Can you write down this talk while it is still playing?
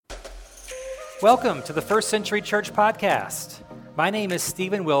Welcome to the First Century Church Podcast. My name is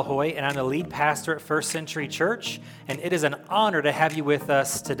Stephen Wilhoy, and I'm the lead pastor at First Century Church, and it is an honor to have you with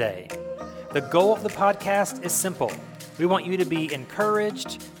us today. The goal of the podcast is simple. We want you to be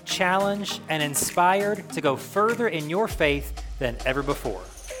encouraged, challenged, and inspired to go further in your faith than ever before.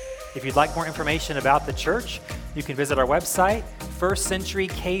 If you'd like more information about the church, you can visit our website,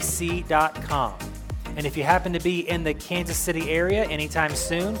 firstcenturykc.com. And if you happen to be in the Kansas City area anytime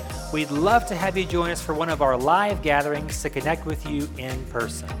soon, we'd love to have you join us for one of our live gatherings to connect with you in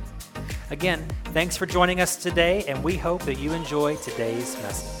person. Again, thanks for joining us today, and we hope that you enjoy today's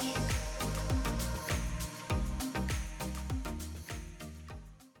message.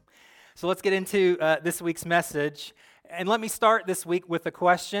 So let's get into this week's message. And let me start this week with a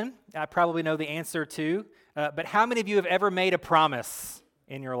question I probably know the answer to, but how many of you have ever made a promise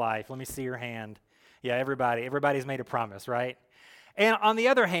in your life? Let me see your hand. Yeah, everybody. Everybody's made a promise, right? And on the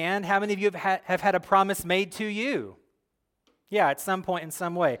other hand, how many of you have had a promise made to you? Yeah, at some point in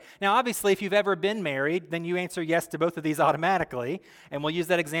some way. Now, obviously, if you've ever been married, then you answer yes to both of these automatically. And we'll use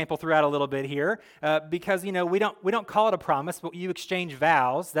that example throughout a little bit here because, you know, we don't call it a promise, but you exchange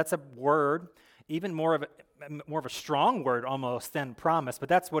vows. That's a word, even more of a strong word almost than promise, but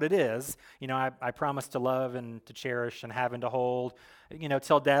that's what it is. You know, I promise to love and to cherish and have and to hold, you know,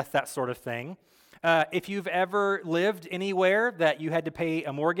 till death, that sort of thing. If you've ever lived anywhere that you had to pay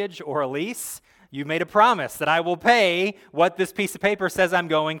a mortgage or a lease, you made a promise that I will pay what this piece of paper says I'm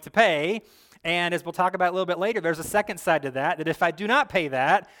going to pay. And as we'll talk about a little bit later, there's a second side to that if I do not pay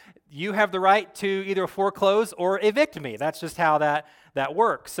that, you have the right to either foreclose or evict me. That's just how that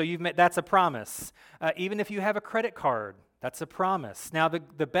works. So that's a promise. Even if you have a credit card, that's a promise. Now, the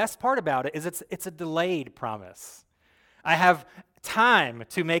best part about it is it's a delayed promise. I have time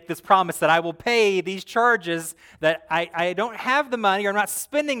to make this promise that I will pay these charges, that I don't have the money, or I'm not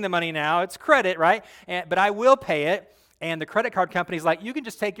spending the money now. It's credit, right? But I will pay it. And the credit card company's like, you can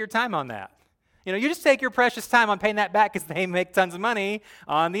just take your time on that. You know, you just take your precious time on paying that back because they make tons of money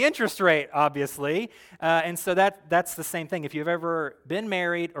on the interest rate, obviously. And so that's the same thing. If you've ever been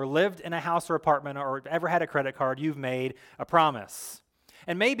married or lived in a house or apartment or ever had a credit card, you've made a promise.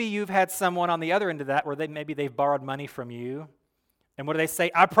 And maybe you've had someone on the other end of that where they've borrowed money from you. And what do they say?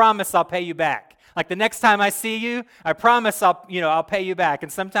 I promise I'll pay you back. Like the next time I see you, I promise I'll pay you back.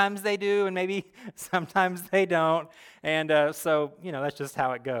 And sometimes they do, and maybe sometimes they don't. And so, you know, that's just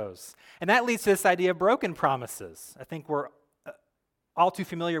how it goes. And that leads to this idea of broken promises. I think we're all too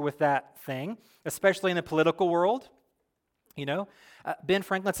familiar with that thing, especially in the political world. You know, Ben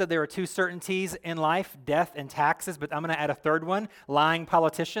Franklin said there are two certainties in life, death and taxes, but I'm going to add a third one, lying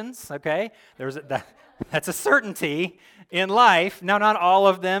politicians, okay? That's a certainty in life. Now, not all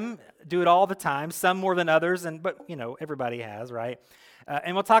of them do it all the time, some more than others, but, you know, everybody has, right?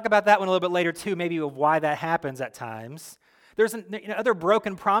 And we'll talk about that one a little bit later, too, maybe of why that happens at times. There's other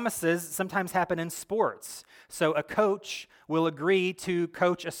broken promises sometimes happen in sports. So a coach will agree to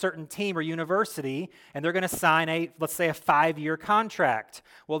coach a certain team or university, and they're going to sign let's say a 5-year contract.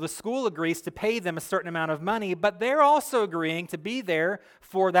 Well, the school agrees to pay them a certain amount of money, but they're also agreeing to be there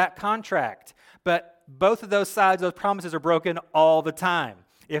for that contract. But both of those sides, those promises are broken all the time.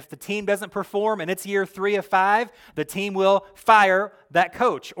 If the team doesn't perform and it's year 3 of 5, the team will fire that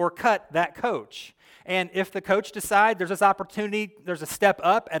coach or cut that coach. And if the coach decides there's this opportunity, there's a step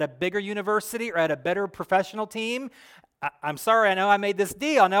up at a bigger university or at a better professional team, I'm sorry, I know I made this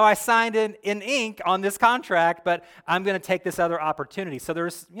deal. I know I signed in ink on this contract, but I'm going to take this other opportunity. So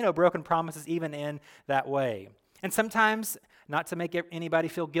there's, broken promises even in that way. And sometimes, not to make anybody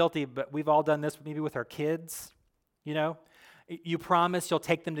feel guilty, but we've all done this maybe with our kids, You promise you'll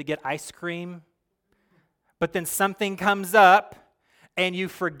take them to get ice cream, but then something comes up, and you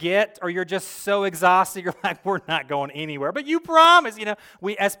forget, or you're just so exhausted, you're like, we're not going anywhere. But you promise,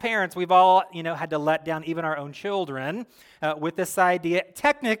 we as parents, we've all, had to let down even our own children with this idea.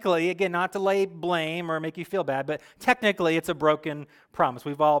 Technically, again, not to lay blame or make you feel bad, but technically it's a broken promise.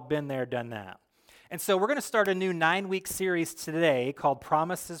 We've all been there, done that. And so we're going to start a new 9-week series today called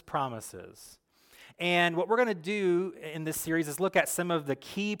Promises, Promises. And what we're going to do in this series is look at some of the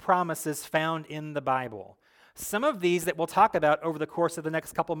key promises found in the Bible. Some of these that we'll talk about over the course of the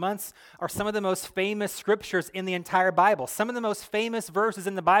next couple months are some of the most famous scriptures in the entire Bible. Some of the most famous verses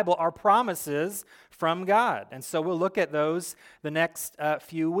in the Bible are promises from God. And so we'll look at those the next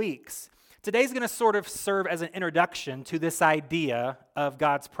few weeks. Today's going to sort of serve as an introduction to this idea of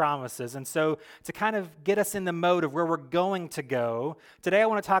God's promises. And so to kind of get us in the mode of where we're going to go, today I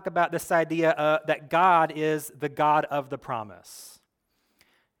want to talk about this idea that God is the God of the promise.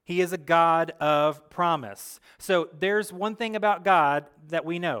 He is a God of promise. So there's one thing about God that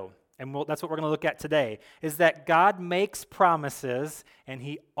we know. and that's what we're going to look at today, is that God makes promises and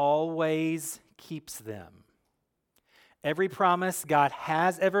he always keeps them. Every promise God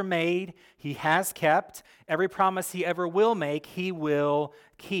has ever made, he has kept. Every promise he ever will make, he will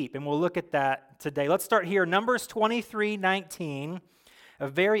keep. And we'll look at that today. Let's start here. Numbers 23:19, a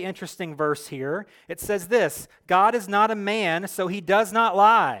very interesting verse here. It says this, God is not a man, so he does not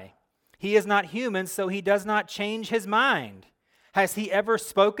lie. He is not human, so he does not change his mind. Has he ever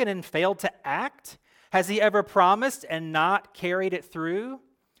spoken and failed to act? Has he ever promised and not carried it through?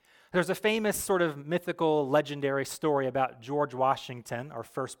 There's a famous sort of mythical, legendary story about George Washington, our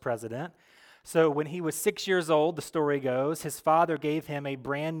first president. So when he was 6 years old, the story goes, his father gave him a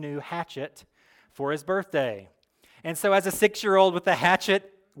brand new hatchet for his birthday. And so as a 6-year-old with a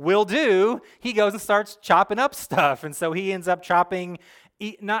hatchet will do, he goes and starts chopping up stuff. And so he ends up chopping,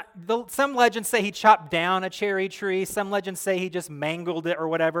 some legends say he chopped down a cherry tree. Some legends say he just mangled it or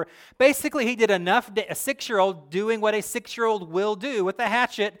whatever. Basically, he did enough, a 6-year-old doing what a 6-year-old will do with a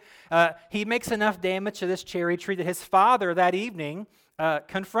hatchet. He makes enough damage to this cherry tree that his father that evening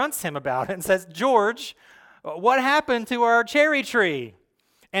confronts him about it and says, George, what happened to our cherry tree?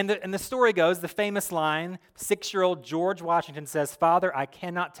 And the story goes, the famous line, 6-year-old George Washington says, Father, I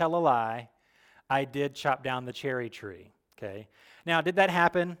cannot tell a lie. I did chop down the cherry tree. Okay. Now, did that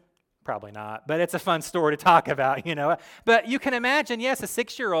happen? Probably not, but it's a fun story to talk about, you know. But you can imagine, yes, a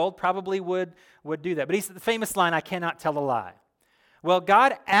 6-year-old probably would do that. But he's the famous line, I cannot tell a lie. Well,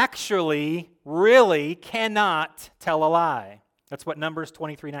 God actually really cannot tell a lie. That's what Numbers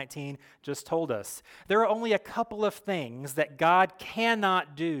 23:19 just told us. There are only a couple of things that God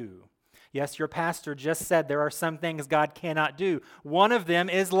cannot do. Yes, your pastor just said there are some things God cannot do. One of them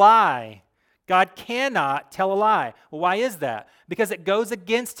is lie. God cannot tell a lie. Well, why is that? Because it goes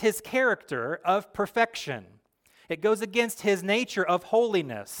against his character of perfection. It goes against his nature of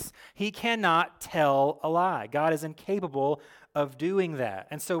holiness. He cannot tell a lie. God is incapable of doing that.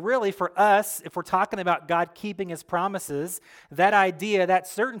 And so really for us, if we're talking about God keeping his promises, that idea, that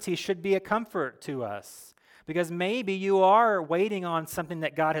certainty should be a comfort to us. Because maybe you are waiting on something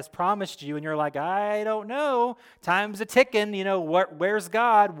that God has promised you and you're like, I don't know. Time's a ticking. You know, where's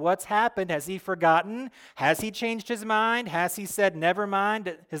God? What's happened? Has he forgotten? Has he changed his mind? Has he said, never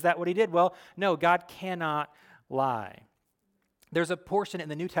mind? Is that what he did? Well, no, God cannot lie. There's a portion in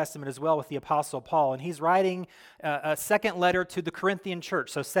the New Testament as well with the Apostle Paul, and he's writing a second letter to the Corinthian church.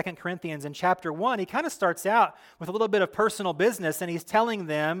 So 2 Corinthians in chapter 1, he kind of starts out with a little bit of personal business, and he's telling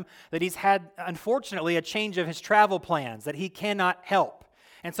them that he's had, unfortunately, a change of his travel plans, that he cannot help.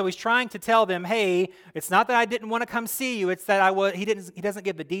 And so he's trying to tell them, hey, it's not that I didn't want to come see you, it's that he doesn't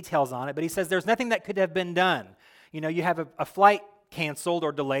give the details on it, but he says there's nothing that could have been done. You know, you have a flight canceled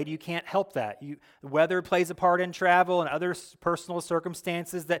or delayed, you can't help that. The weather plays a part in travel and other personal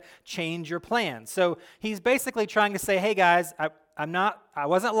circumstances that change your plans. So he's basically trying to say, hey guys, I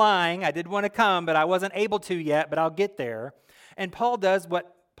wasn't lying, I did want to come, but I wasn't able to yet, but I'll get there. And Paul does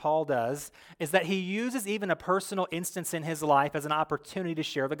what Paul does, is that he uses even a personal instance in his life as an opportunity to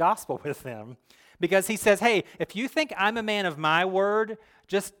share the gospel with them. Because he says, hey, if you think I'm a man of my word,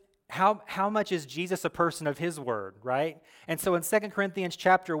 just how much is Jesus a person of his word, right? And so in 2 Corinthians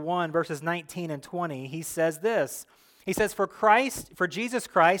chapter 1, verses 19 and 20, he says this. He says, for Jesus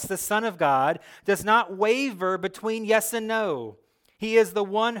Christ, the Son of God, does not waver between yes and no. He is the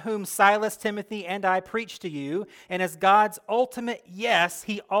one whom Silas, Timothy, and I preach to you, and as God's ultimate yes,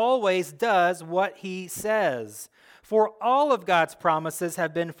 he always does what he says. For all of God's promises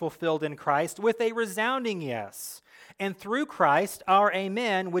have been fulfilled in Christ with a resounding yes. And through Christ, our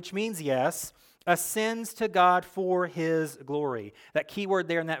amen, which means yes, ascends to God for his glory. That key word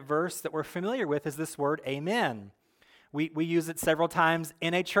there in that verse that we're familiar with is this word amen. We use it several times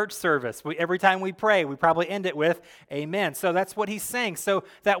in a church service. Every time we pray, we probably end it with amen. So that's what he's saying. So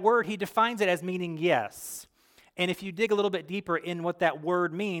that word, he defines it as meaning yes. And if you dig a little bit deeper in what that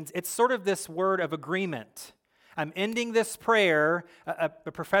word means, it's sort of this word of agreement. I'm ending this prayer. A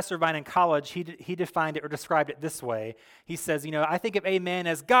professor of mine in college, he defined it or described it this way. He says, I think of amen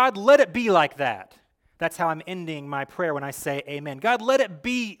as, God, let it be like that. That's how I'm ending my prayer when I say amen. God, let it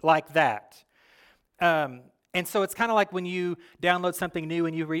be like that. And so it's kind of like when you download something new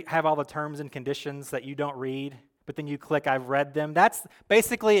and you have all the terms and conditions that you don't read, but then you click, I've read them. That's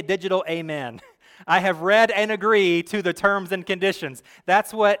basically a digital amen. I have read and agree to the terms and conditions.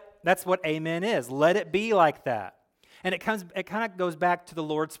 That's what amen is. Let it be like that. And it kind of goes back to the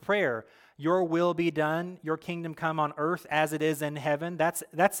Lord's Prayer. Your will be done, your kingdom come on earth as it is in heaven. That's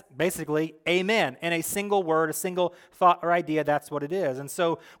basically amen. In a single word, a single thought or idea, that's what it is. And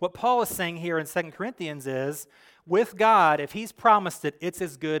so what Paul is saying here in 2 Corinthians is, with God, if he's promised it, it's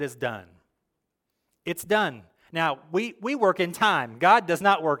as good as done. It's done. Now, we work in time. God does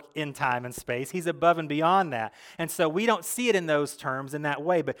not work in time and space. He's above and beyond that. And so we don't see it in those terms in that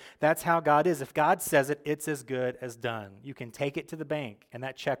way, but that's how God is. If God says it, it's as good as done. You can take it to the bank, and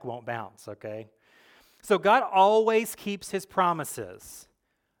that check won't bounce, okay? So God always keeps his promises,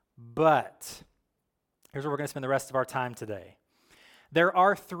 but here's where we're going to spend the rest of our time today. There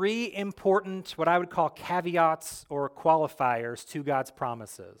are three important, what I would call caveats or qualifiers to God's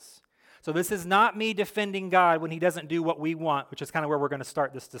promises. So this is not me defending God when he doesn't do what we want, which is kind of where we're going to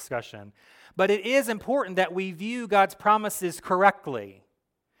start this discussion. But it is important that we view God's promises correctly.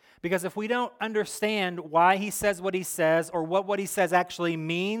 Because if we don't understand why he says what he says or what he says actually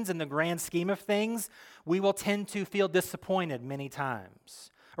means in the grand scheme of things, we will tend to feel disappointed many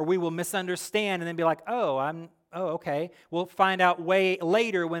times. Or we will misunderstand and then be like, okay. We'll find out way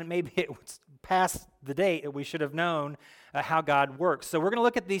later when maybe it was past the date that we should have known how God works. So we're going to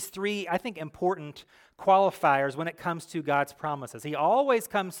look at these three, I think, important qualifiers when it comes to God's promises. He always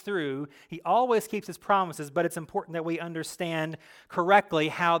comes through. He always keeps his promises, but it's important that we understand correctly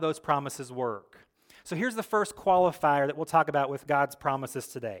how those promises work. So here's the first qualifier that we'll talk about with God's promises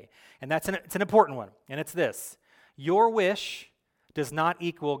today. And it's an important one, and it's this. Your wish does not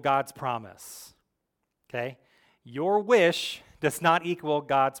equal God's promise. Okay? Your wish does not equal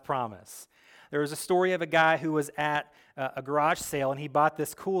God's promise. There was a story of a guy who was at a garage sale, and he bought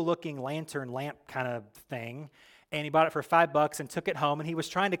this cool-looking lantern lamp kind of thing, and he bought it for $5 and took it home, and he was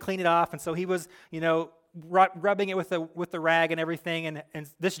trying to clean it off, and so he was, rubbing it with the rag and everything, and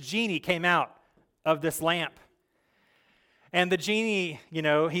this genie came out of this lamp. And the genie,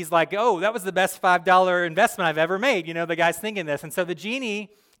 he's like, oh, that was the best $5 investment I've ever made. The guy's thinking this. And so the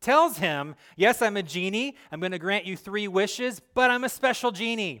genie tells him, yes, I'm a genie. I'm going to grant you 3 wishes, but I'm a special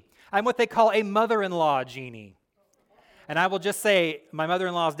genie. I'm what they call a mother-in-law genie. And I will just say, my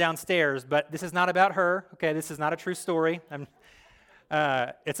mother-in-law is downstairs, but this is not about her, okay? This is not a true story.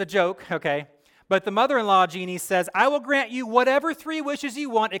 It's a joke, okay? But the mother-in-law genie says, I will grant you whatever 3 wishes you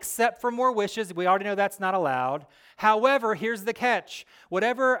want, except for more wishes. We already know that's not allowed. However, here's the catch.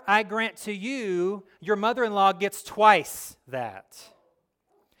 Whatever I grant to you, your mother-in-law gets twice that.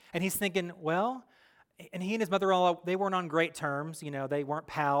 And he's thinking, well, and he and his mother-in-law, they weren't on great terms. They weren't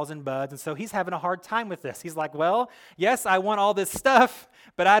pals and buds. And so he's having a hard time with this. He's like, well, yes, I want all this stuff,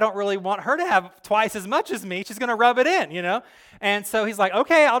 but I don't really want her to have twice as much as me. She's going to rub it in, And so he's like,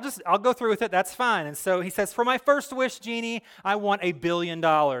 okay, I'll go through with it. That's fine. And so he says, for my first wish, genie, I want $1 billion.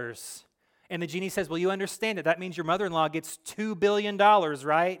 And the genie says, well, you understand it. That means your mother-in-law gets $2 billion,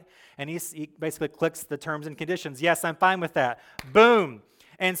 right? And he basically clicks the terms and conditions. Yes, I'm fine with that. Boom.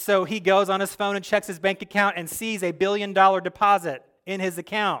 And so he goes on his phone and checks his bank account and sees $1 billion deposit in his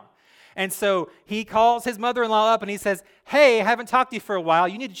account. And so he calls his mother-in-law up and he says, hey, I haven't talked to you for a while.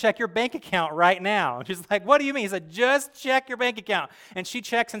 You need to check your bank account right now. And she's like, what do you mean? He said, just check your bank account. And she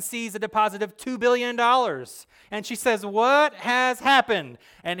checks and sees a deposit of $2 billion. And she says, what has happened?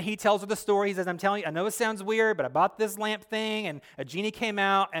 And he tells her the story. He says, I'm telling you, I know it sounds weird, but I bought this lamp thing and a genie came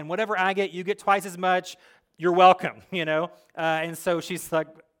out and whatever I get, you get twice as much. You're welcome, And so she's like,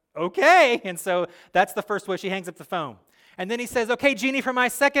 okay. And so that's the first wish. He hangs up the phone. And then he says, okay, genie, for my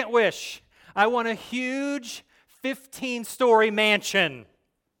second wish, I want a huge 15-story mansion.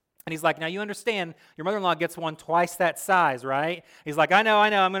 And he's like, now you understand, your mother-in-law gets one twice that size, right? He's like, I know,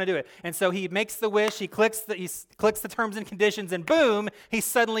 I'm going to do it. And so he makes the wish, he clicks the terms and conditions, and boom, he's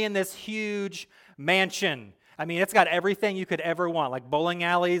suddenly in this huge mansion. I mean, it's got everything you could ever want, like bowling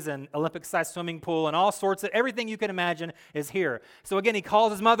alleys and Olympic-sized swimming pool and all sorts of, everything you can imagine is here. So again, he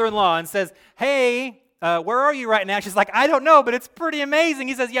calls his mother-in-law and says, hey, where are you right now? She's like, I don't know, but it's pretty amazing.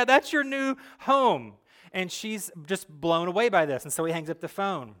 He says, yeah, that's your new home. And she's just blown away by this. And so he hangs up the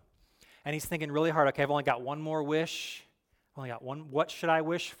phone. And he's thinking really hard, okay, I've only got one more wish. I've only got one. What should I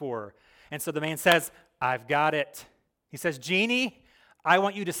wish for? And so the man says, I've got it. He says, genie, I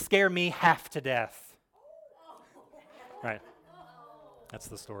want you to scare me half to death. Right. That's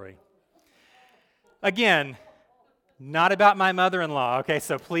the story. Again, not about my mother-in-law, okay?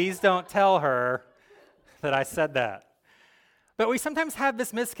 So please don't tell her that I said that. But we sometimes have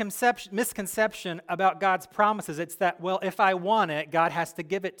this misconception about God's promises. It's that, well, if I want it, God has to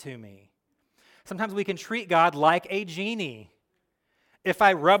give it to me. Sometimes we can treat God like a genie. If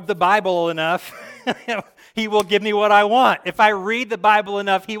I rub the Bible enough, he will give me what I want. If I read the Bible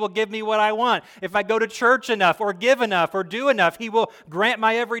enough, he will give me what I want. If I go to church enough or give enough or do enough, he will grant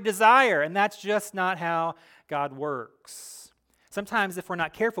my every desire. And that's just not how God works. Sometimes if we're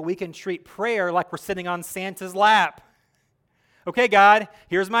not careful, we can treat prayer like we're sitting on Santa's lap. Okay, God,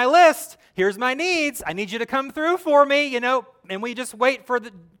 here's my list. Here's my needs. I need you to come through for me, and we just wait for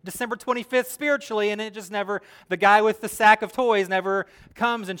the December 25th spiritually, and it just never, the guy with the sack of toys never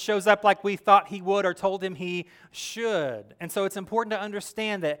comes and shows up like we thought he would or told him he should. And so it's important to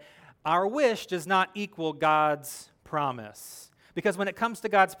understand that our wish does not equal God's promise. Because when it comes to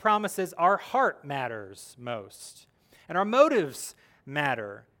God's promises, our heart matters most, and our motives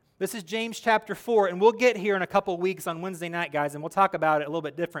matter. This is James chapter 4, and we'll get here in a couple weeks on Wednesday night, guys, and we'll talk about it a little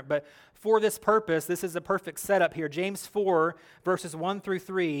bit different. But for this purpose, this is a perfect setup here. James 4, verses 1 through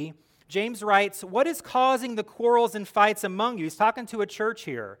 3. James writes, "What is causing the quarrels and fights among you?" He's talking to a church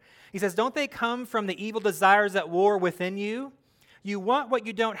here. He says, "Don't they come from the evil desires at war within you? You want what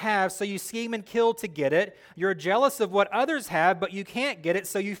you don't have, so you scheme and kill to get it. You're jealous of what others have, but you can't get it,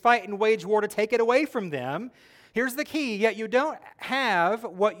 so you fight and wage war to take it away from them. Here's the key, yet you don't have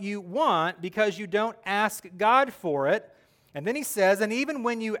what you want because you don't ask God for it." And then he says, "And even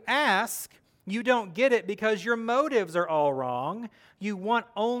when you ask, you don't get it because your motives are all wrong. You want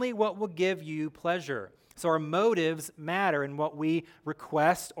only what will give you pleasure." So our motives matter in what we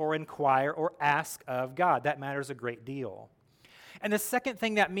request or inquire or ask of God. That matters a great deal. And the second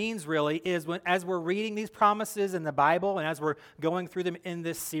thing that means really is as we're reading these promises in the Bible and as we're going through them in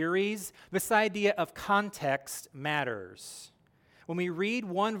this series, this idea of context matters. When we read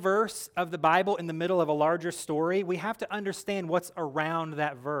one verse of the Bible in the middle of a larger story, we have to understand what's around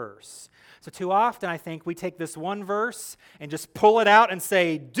that verse. So too often, I think, we take this one verse and just pull it out and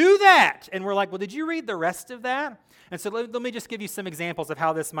say, "Do that!" And we're like, well, did you read the rest of that? And so let me just give you some examples of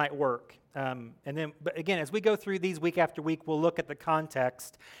how this might work. But again, as we go through these week after week, we'll look at the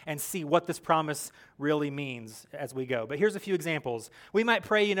context and see what this promise really means as we go. But here's a few examples. We might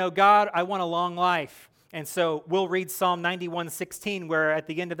pray, "God, I want a long life." And so we'll read Psalm 91:16, where at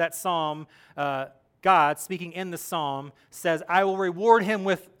the end of that psalm, God, speaking in the psalm, says, "I will reward him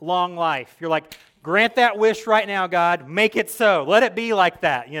with long life." You're like, grant that wish right now, God. Make it so. Let it be like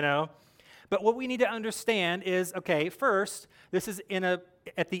that, But what we need to understand is, okay, first, this is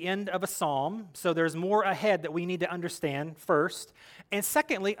at the end of a psalm, so there's more ahead that we need to understand first. And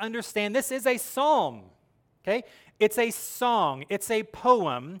secondly, understand this is a psalm, okay? It's a song, it's a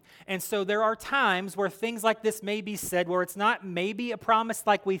poem, and so there are times where things like this may be said where it's not maybe a promise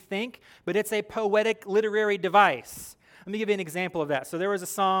like we think, but it's a poetic literary device. Let me give you an example of that. So there was a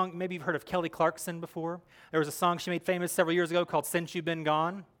song, maybe you've heard of Kelly Clarkson before. There was a song she made famous several years ago called "Since You've Been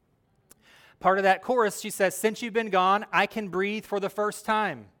Gone." Part of that chorus, she says, "Since you've been gone, I can breathe for the first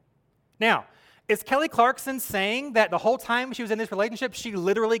time." Now, is Kelly Clarkson saying that the whole time she was in this relationship, she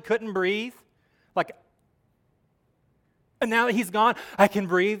literally couldn't breathe? And now that he's gone, I can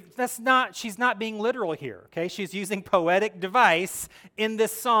breathe. She's not being literal here, okay? She's using poetic device in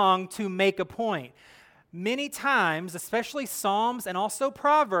this song to make a point. Many times, especially Psalms and also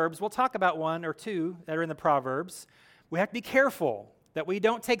Proverbs, we'll talk about one or two that are in the Proverbs, we have to be careful that we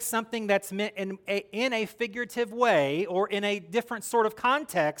don't take something that's meant in a figurative way or in a different sort of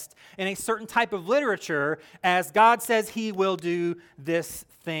context in a certain type of literature as God says he will do this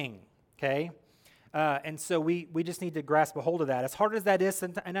thing, okay? And so we just need to grasp a hold of that. As hard as that is,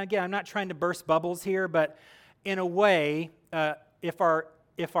 and again, I'm not trying to burst bubbles here, but in a way, if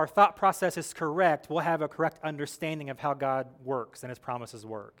our thought process is correct, we'll have a correct understanding of how God works and his promises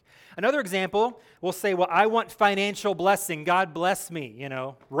work. Another example, we'll say, well, I want financial blessing. God bless me,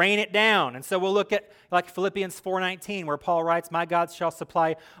 rain it down. And so we'll look at like Philippians 4:19, where Paul writes, "My God shall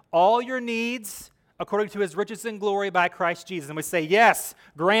supply all your needs according to his riches and glory by Christ Jesus." And we say, yes,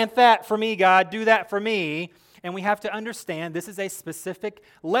 grant that for me, God, do that for me. And we have to understand this is a specific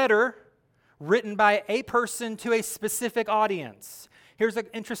letter written by a person to a specific audience. Here's an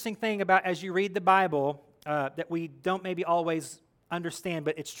interesting thing about as you read the Bible that we don't maybe always understand,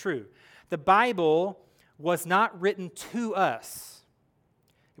 but it's true. The Bible was not written to us.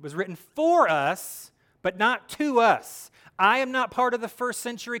 It was written for us, but not to us. I am not part of the first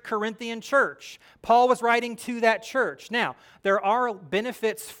century Corinthian church. Paul was writing to that church. Now, there are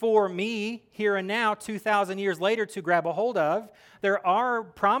benefits for me here and now, 2,000 years later, to grab a hold of. There are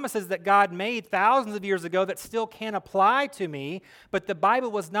promises that God made thousands of years ago that still can apply to me, but the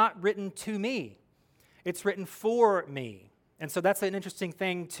Bible was not written to me. It's written for me. And so that's an interesting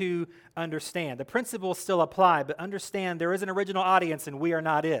thing to understand. The principles still apply, but understand there is an original audience and we are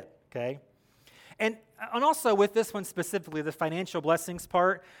not it, okay? And also with this one specifically, the financial blessings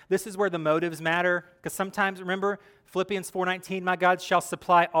part, this is where the motives matter. Because sometimes, remember, Philippians 4:19, "My God shall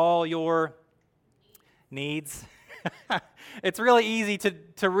supply all your needs." It's really easy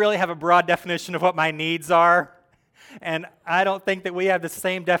to really have a broad definition of what my needs are. And I don't think that we have the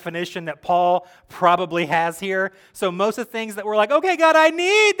same definition that Paul probably has here. So most of the things that we're like, okay, God, I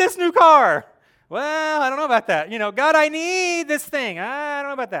need this new car. Well, I don't know about that. God, I need this thing. I don't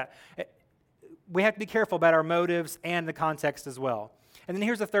know about that. We have to be careful about our motives and the context as well. And then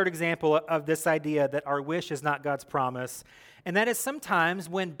here's a third example of this idea that our wish is not God's promise. And that is sometimes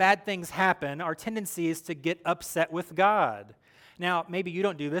when bad things happen, our tendency is to get upset with God. Now, maybe you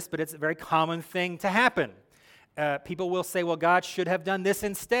don't do this, but it's a very common thing to happen. People will say, well, God should have done this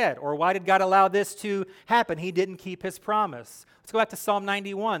instead. Or why did God allow this to happen? He didn't keep his promise. Let's go back to Psalm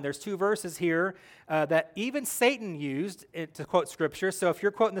 91. There's 2 verses here that even Satan used to quote Scripture. So if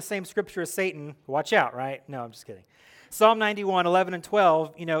you're quoting the same Scripture as Satan, watch out, right? No, I'm just kidding. Psalm 91, 11 and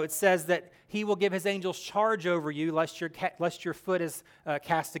 12, it says that he will give his angels charge over you lest your foot is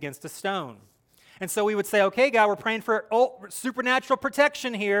cast against a stone. And so we would say, okay, God, we're praying for supernatural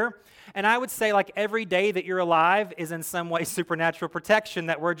protection here. And I would say, like, every day that you're alive is in some way supernatural protection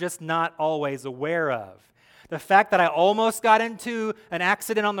that we're just not always aware of. The fact that I almost got into an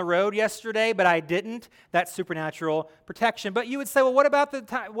accident on the road yesterday, but I didn't, that's supernatural protection. But you would say, well, what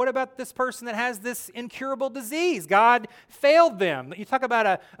about this person that has this incurable disease? God failed them. You talk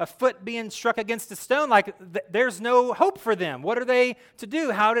about a foot being struck against a stone, like there's no hope for them. What are they to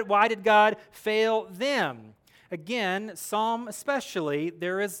do? Why did God fail them? Again, Psalm especially,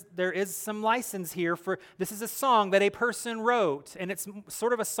 there is some license here for, this is a song that a person wrote, and it's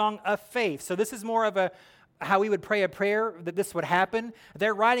sort of a song of faith. So this is more of how we would pray a prayer that this would happen.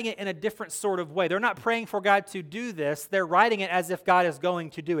 They're writing it in a different sort of way. They're not praying for God to do this. They're writing it as if God is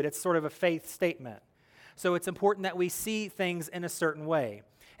going to do it. It's sort of a faith statement. So it's important that we see things in a certain way.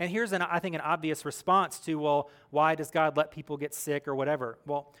 And here's, I think, an obvious response to, well, why does God let people get sick or whatever?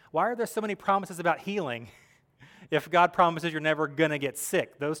 Well, why are there so many promises about healing if God promises you're never going to get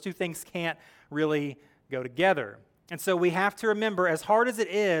sick? Those two things can't really go together. And so we have to remember, as hard as it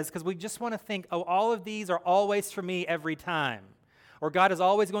is, because we just want to think, oh, all of these are always for me every time. Or God is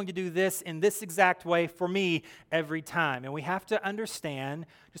always going to do this in this exact way for me every time. And we have to understand,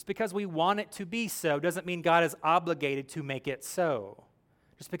 just because we want it to be so doesn't mean God is obligated to make it so.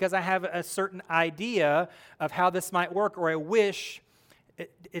 Just because I have a certain idea of how this might work or a wish,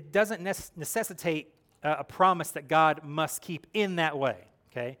 it doesn't necessitate a promise that God must keep in that way,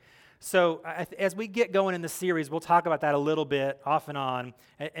 okay? So as we get going in the series, we'll talk about that a little bit off and on.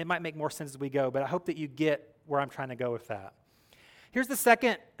 It might make more sense as we go, but I hope that you get where I'm trying to go with that. Here's the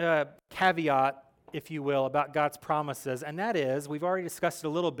second caveat, if you will, about God's promises, and that is, we've already discussed it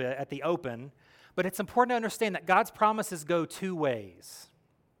a little bit at the open, but it's important to understand that God's promises go 2 ways.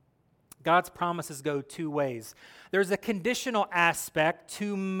 God's promises go 2 ways. There's a conditional aspect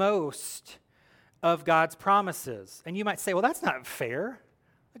to most of God's promises. And you might say, well, that's not fair.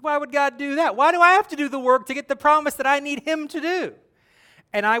 Like, why would God do that? Why do I have to do the work to get the promise that I need him to do?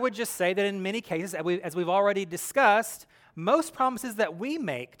 And I would just say that in many cases, as we've already discussed, most promises that we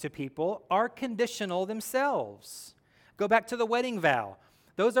make to people are conditional themselves. Go back to the wedding vow.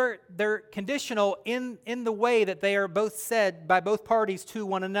 They're conditional in the way that they are both said by both parties to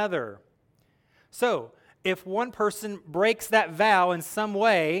one another. So, if one person breaks that vow in some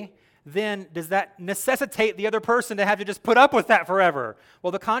way, then does that necessitate the other person to have to just put up with that forever?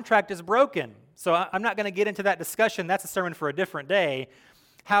 Well, the contract is broken. So I'm not going to get into that discussion. That's a sermon for a different day.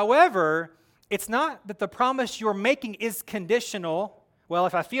 However, it's not that the promise you're making is conditional. Well,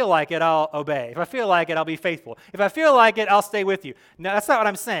 if I feel like it, I'll obey. If I feel like it, I'll be faithful. If I feel like it, I'll stay with you. No, that's not what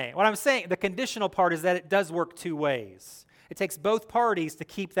I'm saying. What I'm saying, the conditional part is that it does work 2 ways. It takes both parties to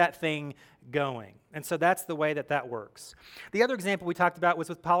keep that thing going. And so that's the way that works. The other example we talked about was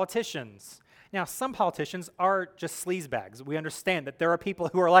with politicians. Now, some politicians are just sleazebags. We understand that there are people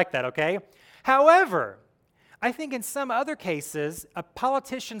who are like that, okay? However, I think in some other cases, a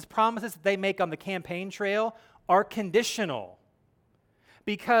politician's promises that they make on the campaign trail are conditional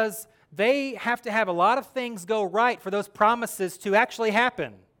because they have to have a lot of things go right for those promises to actually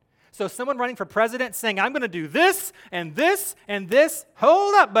happen. So someone running for president saying, I'm going to do this and this and this.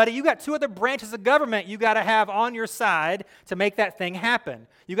 Hold up, buddy. You got 2 other branches of government you got to have on your side to make that thing happen.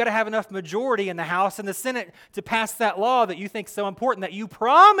 You got to have enough majority in the House and the Senate to pass that law that you think is so important that you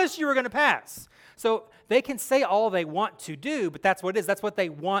promised you were going to pass. So they can say all they want to do, but that's what it is. That's what they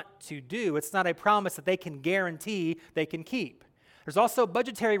want to do. It's not a promise that they can guarantee they can keep. There's also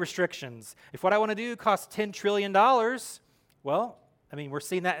budgetary restrictions. If what I want to do costs $10 trillion, well, I mean, we're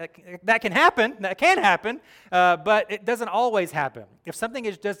seeing that can happen, but it doesn't always happen. If something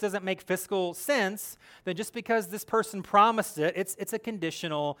just doesn't make fiscal sense, then just because this person promised it, it's a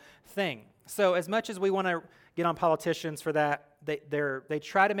conditional thing. So as much as we want to get on politicians for that, they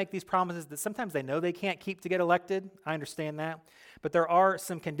try to make these promises that sometimes they know they can't keep to get elected. I understand that. But there are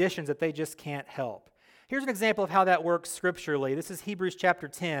some conditions that they just can't help. Here's an example of how that works scripturally. This is Hebrews chapter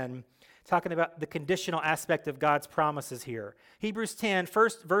 10, talking about the conditional aspect of God's promises here. Hebrews 10,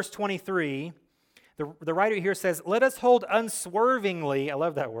 verse 23, the writer here says, "Let us hold unswervingly," I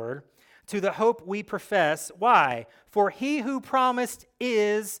love that word, "to the hope we profess." Why? "For he who promised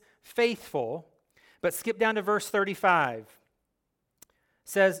is faithful." But skip down to verse 35.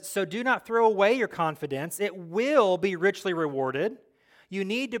 Says, "So do not throw away your confidence. It will be richly rewarded. You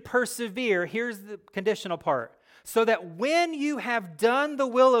need to persevere." Here's the conditional part. "So that when you have done the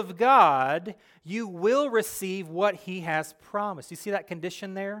will of God, you will receive what he has promised." You see that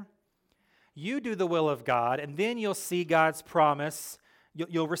condition there? You do the will of God, and then you'll see God's promise.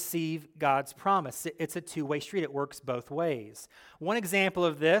 You'll receive God's promise. It's a two-way street. It works both ways. One example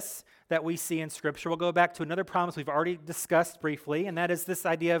of this that we see in Scripture, we'll go back to another promise we've already discussed briefly, and that is this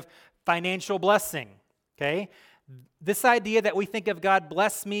idea of financial blessing, okay? This idea that we think of God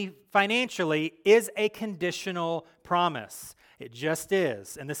bless me financially is a conditional promise. It just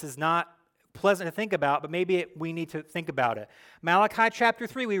is, and this is not pleasant to think about, but maybe we need to think about it. Malachi chapter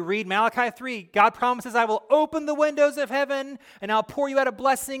 3, we read Malachi 3, God promises, "I will open the windows of heaven and I'll pour you out a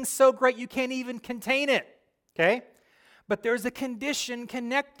blessing so great you can't even contain it." Okay? But there's a condition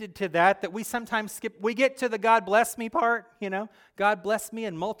connected to that we sometimes skip. We get to the God bless me part, God bless me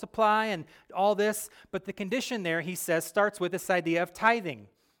and multiply and all this. But the condition there, he says, starts with this idea of tithing,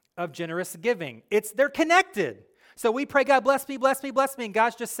 of generous giving. They're connected. So we pray, "God bless me, bless me, bless me," and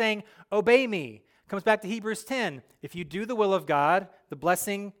God's just saying, "Obey me." Comes back to Hebrews 10. If you do the will of God, the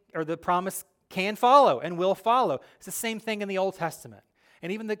blessing or the promise can follow and will follow. It's the same thing in the Old Testament.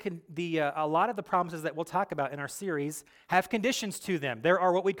 And even a lot of the promises that we'll talk about in our series have conditions to them. There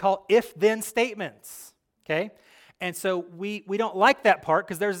are what we call if-then statements, okay? And so we don't like that part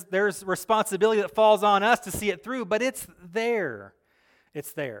because there's responsibility that falls on us to see it through, but it's there.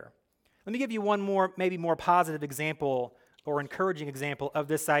 It's there. Let me give you one more, maybe more positive example or encouraging example of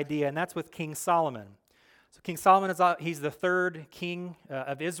this idea, and that's with King Solomon. So King Solomon, he's the third king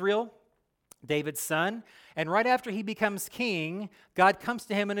of Israel, David's son. And right after he becomes king, God comes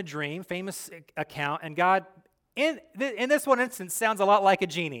to him in a dream, famous account, and God, in this one instance, sounds a lot like a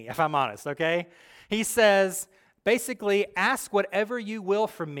genie, if I'm honest, okay? He says, basically, "Ask whatever you will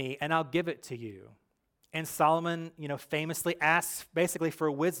from me, and I'll give it to you." And Solomon, famously asks basically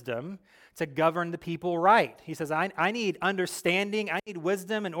for wisdom to govern the people right. He says, I need understanding. I need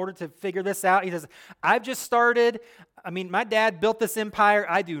wisdom in order to figure this out. He says, "I've just started. My dad built this empire.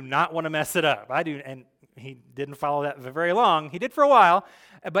 I do not want to mess it up." And he didn't follow that for very long. He did for a while,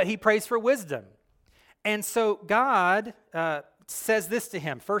 but he prays for wisdom. And so God says this to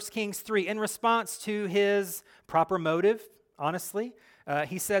him, 1 Kings 3, in response to his proper motive, honestly.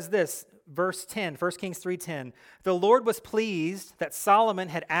 He says this, verse 10, 1 Kings 3:10, "The Lord was pleased that Solomon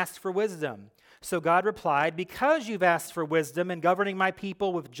had asked for wisdom. So God replied, 'Because you've asked for wisdom in governing my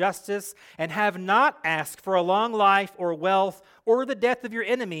people with justice and have not asked for a long life or wealth or the death of your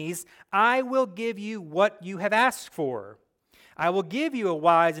enemies, I will give you what you have asked for. I will give you a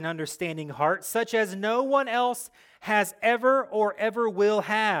wise and understanding heart, such as no one else has ever or ever will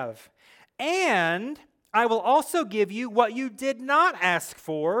have. And I will also give you what you did not ask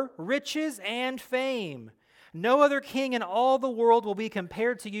for, riches and fame. No other king in all the world will be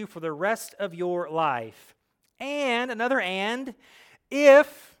compared to you for the rest of your life. And," another "and,"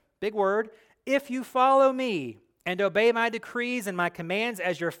 "if," big word, "if you follow me and obey my decrees and my commands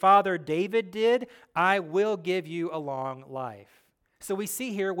as your father David did, I will give you a long life." So we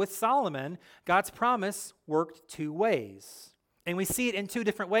see here with Solomon, God's promise worked two ways. And we see it in two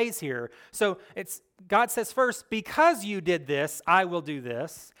different ways here. So God says first, "Because you did this, I will do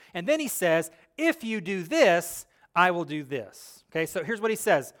this." And then he says, "If you do this, I will do this." Okay, so here's what he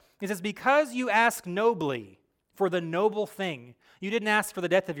says. He says, "Because you ask nobly for the noble thing." You didn't ask for the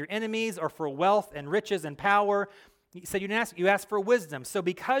death of your enemies or for wealth and riches and power. He said you asked for wisdom. So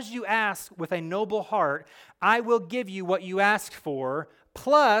because you ask with a noble heart, I will give you what you asked for,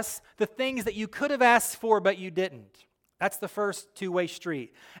 plus the things that you could have asked for but you didn't. That's the first two-way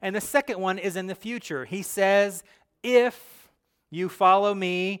street. And the second one is in the future. He says, "If you follow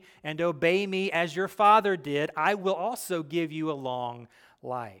me and obey me as your father did, I will also give you a long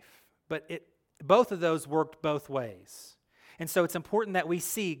life." But both of those worked both ways. And so it's important that we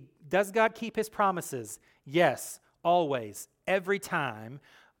see, does God keep his promises? Yes, always, every time.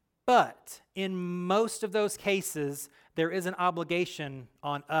 But in most of those cases, there is an obligation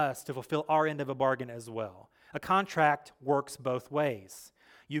on us to fulfill our end of a bargain as well. A contract works both ways.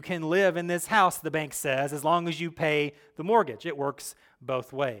 You can live in this house, the bank says, as long as you pay the mortgage. It works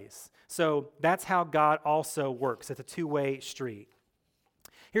both ways. So that's how God also works. It's a two-way street.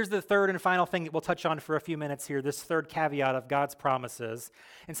 Here's the third and final thing that we'll touch on for a few minutes here, this third caveat of God's promises.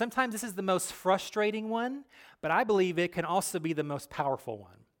 And sometimes this is the most frustrating one, but I believe it can also be the most powerful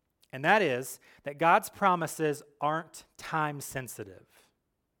one. And that is that God's promises aren't time sensitive.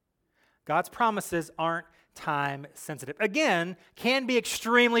 God's promises aren't time sensitive. Again, can be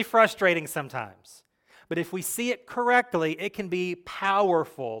extremely frustrating sometimes. But if we see it correctly, it can be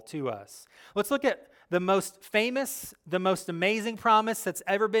powerful to us. Let's look at the most famous, the most amazing promise that's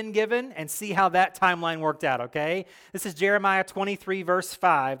ever been given and see how that timeline worked out, okay? This is Jeremiah 23, verse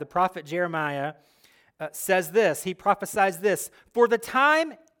 5. The prophet Jeremiah says this. He prophesies this. For the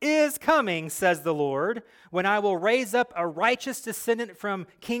time is coming, says the Lord, when I will raise up a righteous descendant from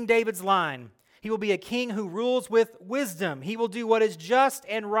King David's line. He will be a king who rules with wisdom. He will do what is just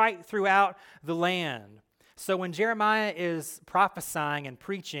and right throughout the land. So when Jeremiah is prophesying and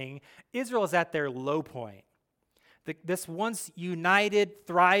preaching, Israel is at their low point. This once united,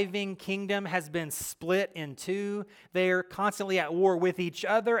 thriving kingdom has been split in two. They're constantly at war with each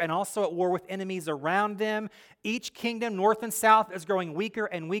other and also at war with enemies around them. Each kingdom, north and south, is growing weaker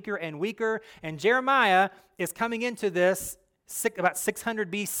and weaker and weaker. And Jeremiah is coming into this about 600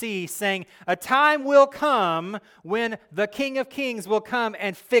 BC, saying, a time will come when the King of Kings will come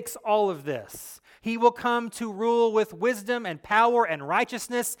and fix all of this. He will come to rule with wisdom and power and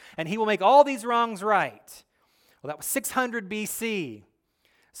righteousness, and he will make all these wrongs right. Well, that was 600 BC.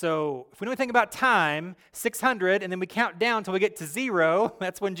 So if we know anything about time, 600, and then we count down until we get to 0,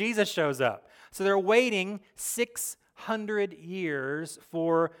 that's when Jesus shows up. So they're waiting 600 years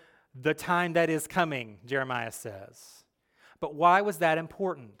for the time that is coming, Jeremiah says. But why was that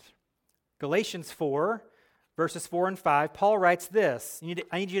important? Galatians 4, verses 4 and 5, Paul writes this.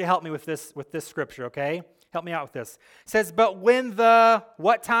 I need you to help me with this scripture, okay? Help me out with this. It says, but when the,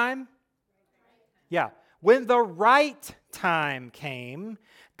 what time? Yeah. When the right time came,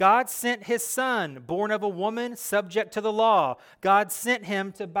 God sent his son, born of a woman, subject to the law. God sent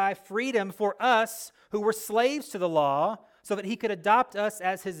him to buy freedom for us who were slaves to the law, so that he could adopt us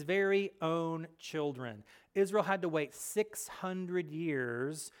as his very own children. Israel had to wait 600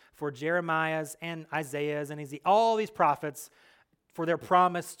 years for Jeremiah's and Isaiah's and all these prophets for their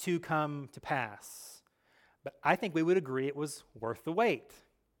promise to come to pass. But I think we would agree it was worth the wait.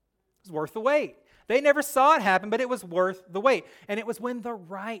 It was worth the wait. They never saw it happen, but it was worth the wait. And it was when the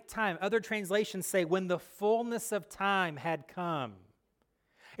right time. Other translations say when the fullness of time had come.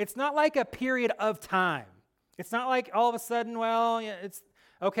 It's not like a period of time. It's not like all of a sudden, well, yeah, it's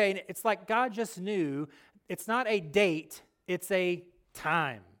okay. It's like God just knew. It's not a date, it's a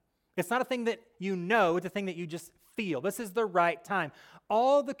time. It's not a thing that you know, it's a thing that you just feel. This is the right time.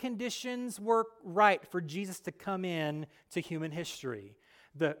 All the conditions were right for Jesus to come in to human history.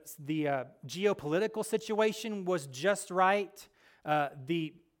 The geopolitical situation was just right.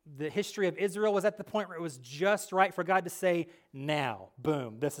 The history of Israel was at the point where it was just right for God to say, now,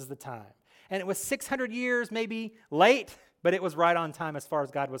 boom, this is the time. And it was 600 years maybe late, but it was right on time as far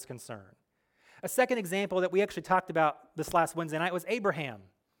as God was concerned. A second example that we actually talked about this last Wednesday night was Abraham.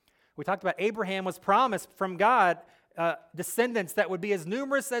 We talked about Abraham was promised from God descendants that would be as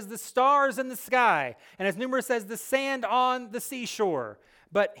numerous as the stars in the sky and as numerous as the sand on the seashore.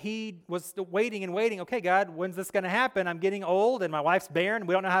 But he was waiting and waiting. Okay, God, when's this going to happen? I'm getting old and my wife's barren.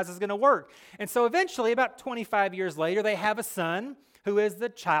 We don't know how this is going to work. And so eventually, about 25 years later, they have a son who is the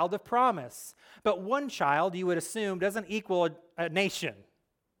child of promise. But one child, you would assume, doesn't equal a nation.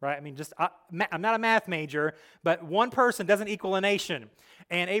 Right? I mean, I'm not a math major, but one person doesn't equal a nation.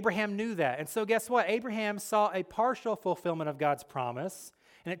 And Abraham knew that. And so guess what? Abraham saw a partial fulfillment of God's promise,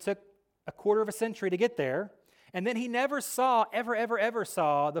 and it took a quarter of a century to get there. And then he never saw, ever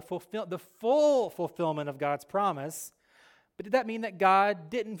saw the full fulfillment of God's promise. But did that mean that God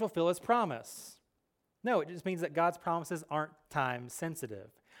didn't fulfill his promise? No, it just means that God's promises aren't time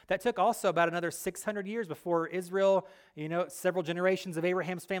sensitive. That took also about another 600 years before Israel, several generations of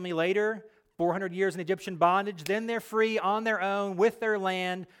Abraham's family later, 400 years in Egyptian bondage, then they're free on their own with their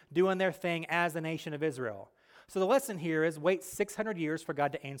land, doing their thing as the nation of Israel. So the lesson here is wait 600 years for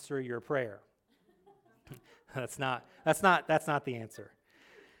God to answer your prayer. That's not the answer.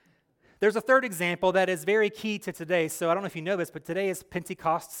 There's a third example that is very key to today. So I don't know if you know this, but today is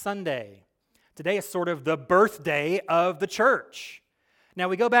Pentecost Sunday. Today is sort of the birthday of the church. Now,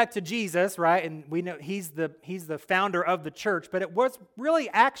 we go back to Jesus, right, and we know he's the founder of the church, but it was really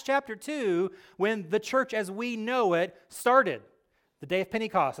Acts chapter 2 when the church as we know it started, the day of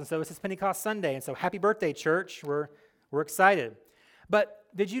Pentecost, and so this is Pentecost Sunday, and so happy birthday, church. We're excited. But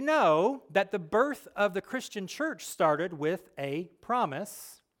did you know that the birth of the Christian church started with a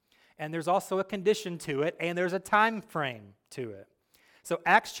promise, and there's also a condition to it, and there's a time frame to it? So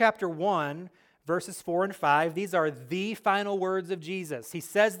Acts chapter 1, verses 4 and 5, these are the final words of Jesus. He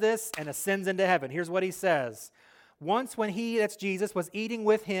says this and ascends into heaven. Here's what he says. Once when he, that's Jesus, was eating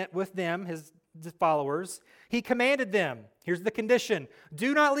with them, his followers, he commanded them, here's the condition,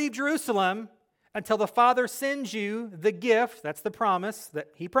 do not leave Jerusalem until the Father sends you the gift, that's the promise that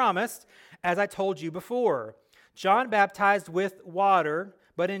he promised, as I told you before. John baptized with water,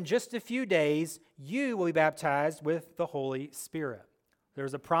 but in just a few days you will be baptized with the Holy Spirit.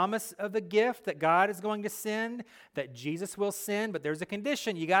 There's a promise of the gift that God is going to send, that Jesus will send, but there's a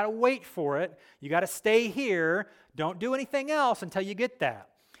condition. You got to wait for it. You got to stay here. Don't do anything else until you get that.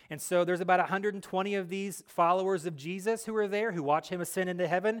 And so there's about 120 of these followers of Jesus who are there, who watch him ascend into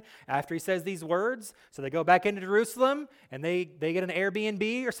heaven after he says these words. So they go back into Jerusalem, and they get an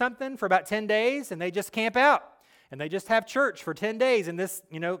Airbnb or something for about 10 days, and they just camp out. And they just have church for 10 days in this,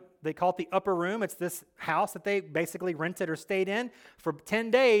 they call it the upper room. It's this house that they basically rented or stayed in for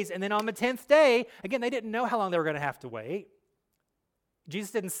 10 days. And then on the 10th day, again, they didn't know how long they were going to have to wait.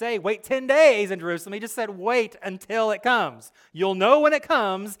 Jesus didn't say, wait 10 days in Jerusalem. He just said, wait until it comes. You'll know when it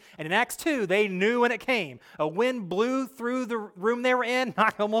comes. And in Acts 2, they knew when it came. A wind blew through the room they were in,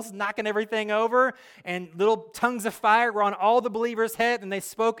 almost knocking everything over. And little tongues of fire were on all the believers' heads, and they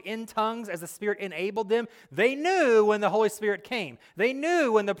spoke in tongues as the Spirit enabled them. They knew when the Holy Spirit came. They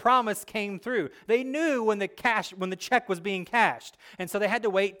knew when the promise came through. They knew when the check was being cashed. And so they had to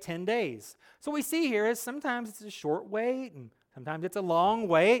wait 10 days. So what we see here is sometimes it's a short wait, and sometimes it's a long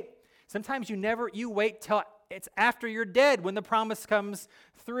wait. Sometimes you wait till it's after you're dead when the promise comes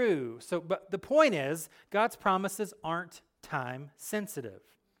through. But the point is, God's promises aren't time sensitive.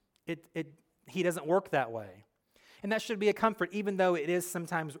 He doesn't work that way. And that should be a comfort, even though it is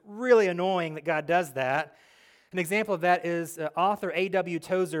sometimes really annoying that God does that. An example of that is author A.W.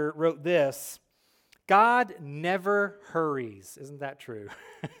 Tozer wrote this: God never hurries. Isn't that true?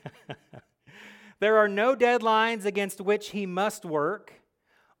 There are no deadlines against which he must work.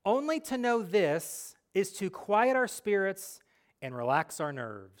 Only to know this is to quiet our spirits and relax our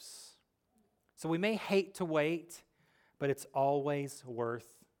nerves. So we may hate to wait, but it's always worth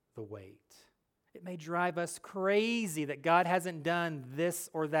the wait. It may drive us crazy that God hasn't done this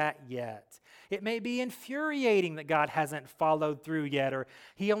or that yet. It may be infuriating that God hasn't followed through yet, or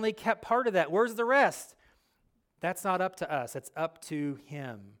he only kept part of that. Where's the rest? That's not up to us. It's up to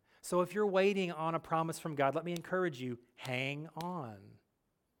him. So if you're waiting on a promise from God, let me encourage you, hang on.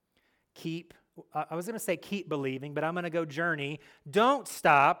 I was going to say keep believing, but I'm going to go journey. Don't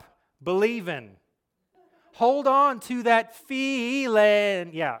stop believing. Hold on to that feeling.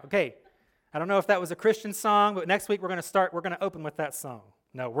 Yeah, okay. I don't know if that was a Christian song, but next week we're going to open with that song.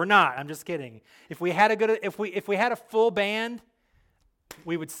 No, we're not. I'm just kidding. If we had a full band,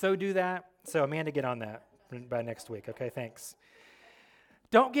 we would so do that. So Amanda, get on that by next week. Okay, thanks.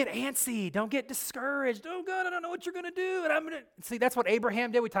 Don't get antsy. Don't get discouraged. Oh, God, I don't know what you're going to do. And see, that's what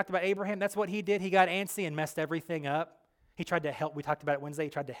Abraham did. We talked about Abraham. That's what he did. He got antsy and messed everything up. He tried to help. We talked about it Wednesday. He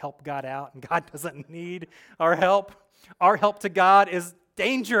tried to help God out, and God doesn't need our help. Our help to God is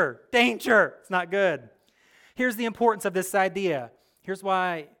danger. Danger. It's not good. Here's the importance of this idea. Here's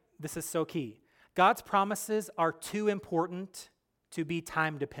why this is so key. God's promises are too important to be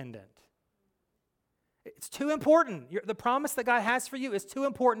time dependent. It's too important. The promise that God has for you is too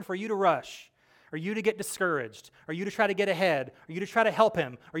important for you to rush, or you to get discouraged, or you to try to get ahead, or you to try to help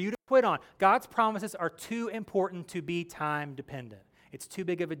him, or you to quit on. God's promises are too important to be time dependent. It's too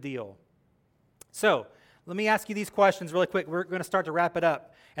big of a deal. So, let me ask you these questions really quick. We're going to start to wrap it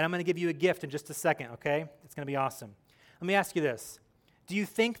up, and I'm going to give you a gift in just a second, okay? It's going to be awesome. Let me ask you this. Do you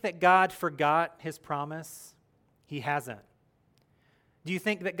think that God forgot his promise? He hasn't. Do you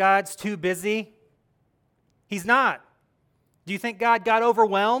think that God's too busy? He's not. Do you think God got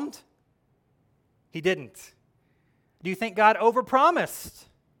overwhelmed? He didn't. Do you think God overpromised?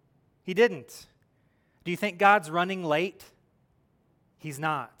 He didn't. Do you think God's running late? He's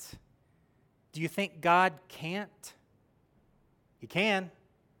not. Do you think God can't? He can.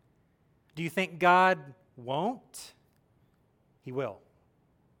 Do you think God won't? He will.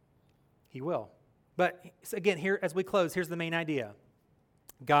 He will. But again, here as we close, here's the main idea.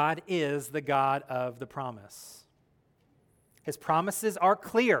 God is the God of the promise. His promises are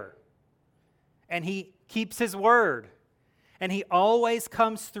clear, and he keeps his word, and he always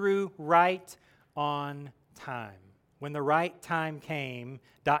comes through right on time. When the right time came, ...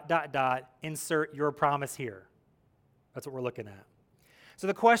 insert your promise here. That's what we're looking at. So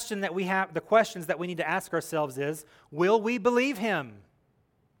the questions that we need to ask ourselves is, will we believe him?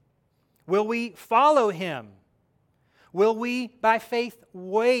 Will we follow him? Will we, by faith,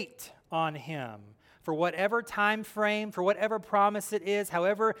 wait on him? For whatever time frame, for whatever promise it is,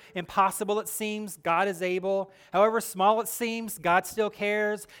 however impossible it seems, God is able. However small it seems, God still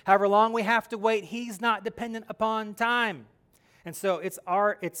cares. However long we have to wait, he's not dependent upon time. And so it's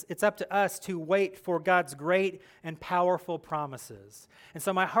up to us to wait for God's great and powerful promises. And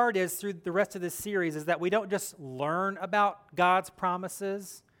so my heart is, through the rest of this series, is that we don't just learn about God's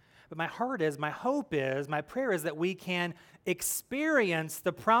promises, but my hope is, my prayer is that we can experience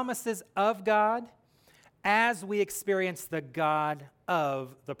the promises of God as we experience the God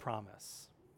of the promise.